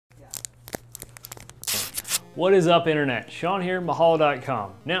What is up, Internet? Sean here,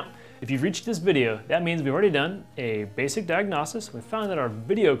 Mahalo.com. Now, if you've reached this video, that means we've already done a basic diagnosis. We found that our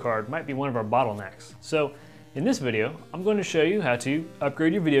video card might be one of our bottlenecks. So, in this video, I'm going to show you how to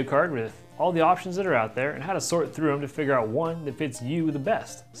upgrade your video card with all the options that are out there and how to sort through them to figure out one that fits you the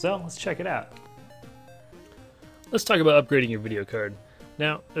best. So, let's check it out. Let's talk about upgrading your video card.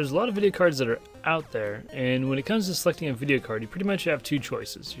 Now, there's a lot of video cards that are out there, and when it comes to selecting a video card, you pretty much have two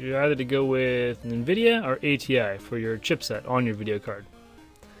choices. You're either to go with NVIDIA or ATI for your chipset on your video card.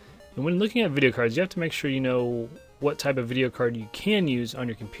 And when looking at video cards, you have to make sure you know what type of video card you can use on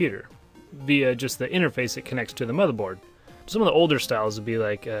your computer via just the interface that connects to the motherboard. Some of the older styles would be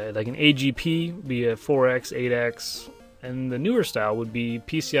like an AGP, be a 4X, 8X, and the newer style would be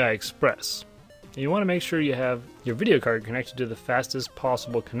PCI Express. And you want to make sure you have your video card connected to the fastest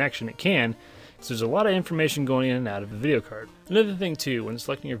possible connection it can, because there's a lot of information going in and out of the video card. Another thing too, when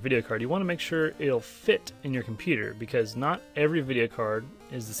selecting your video card, you want to make sure it'll fit in your computer, because not every video card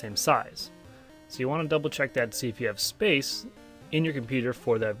is the same size. So you want to double check that to see if you have space in your computer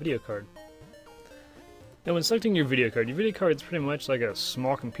for that video card. Now when selecting your video card is pretty much like a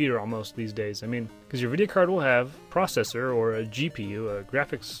small computer almost these days. I mean, because your video card will have a processor or a GPU, a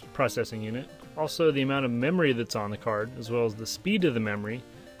graphics processing unit, also the amount of memory that's on the card, as well as the speed of the memory,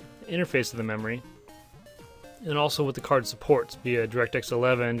 the interface of the memory, and also what the card supports, be it DirectX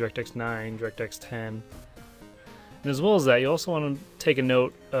 11, DirectX 9, DirectX 10. And as well as that, you also want to take a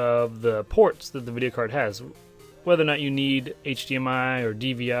note of the ports that the video card has, whether or not you need HDMI or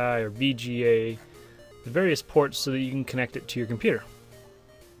DVI or VGA, the various ports so that you can connect it to your computer.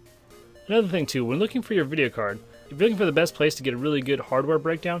 Another thing too, when looking for your video card, if you're looking for the best place to get a really good hardware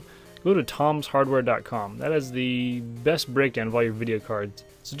breakdown, go to tomshardware.com. That is the best breakdown of all your video cards.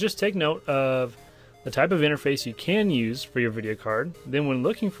 So just take note of the type of interface you can use for your video card. Then when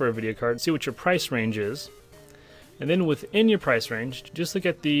looking for a video card, see what your price range is. And then within your price range, just look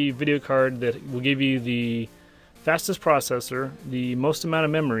at the video card that will give you the fastest processor, the most amount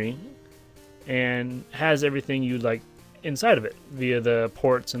of memory, and has everything you'd like inside of it via the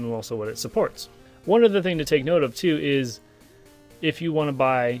ports and also what it supports. One other thing to take note of too is if you want to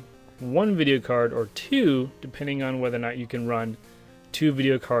buy one video card or two, depending on whether or not you can run two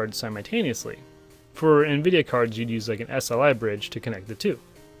video cards simultaneously. For NVIDIA cards, you'd use like an SLI bridge to connect the two.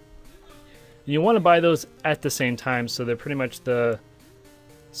 And you want to buy those at the same time, so they're pretty much the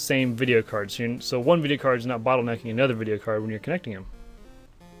same video cards. So one video card is not bottlenecking another video card when you're connecting them.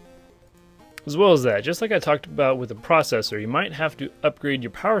 As well as that, just like I talked about with the processor, you might have to upgrade your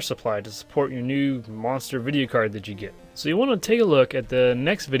power supply to support your new monster video card that you get. So you want to take a look at the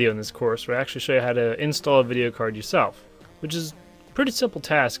next video in this course where I actually show you how to install a video card yourself, which is a pretty simple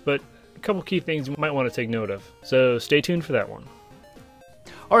task, but a couple key things you might want to take note of. So stay tuned for that one.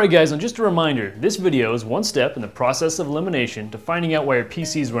 Alright guys, and just a reminder, this video is one step in the process of elimination to finding out why your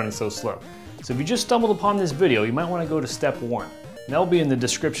PC is running so slow. So if you just stumbled upon this video, you might want to go to step 1. And that'll be in the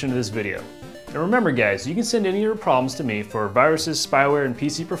description of this video. And remember guys, you can send any of your problems to me for viruses, spyware, and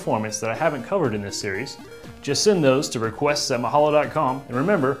PC performance that I haven't covered in this series. Just send those to requests@mahalo.com, and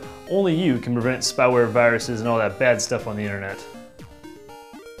remember, only you can prevent spyware, viruses, and all that bad stuff on the internet.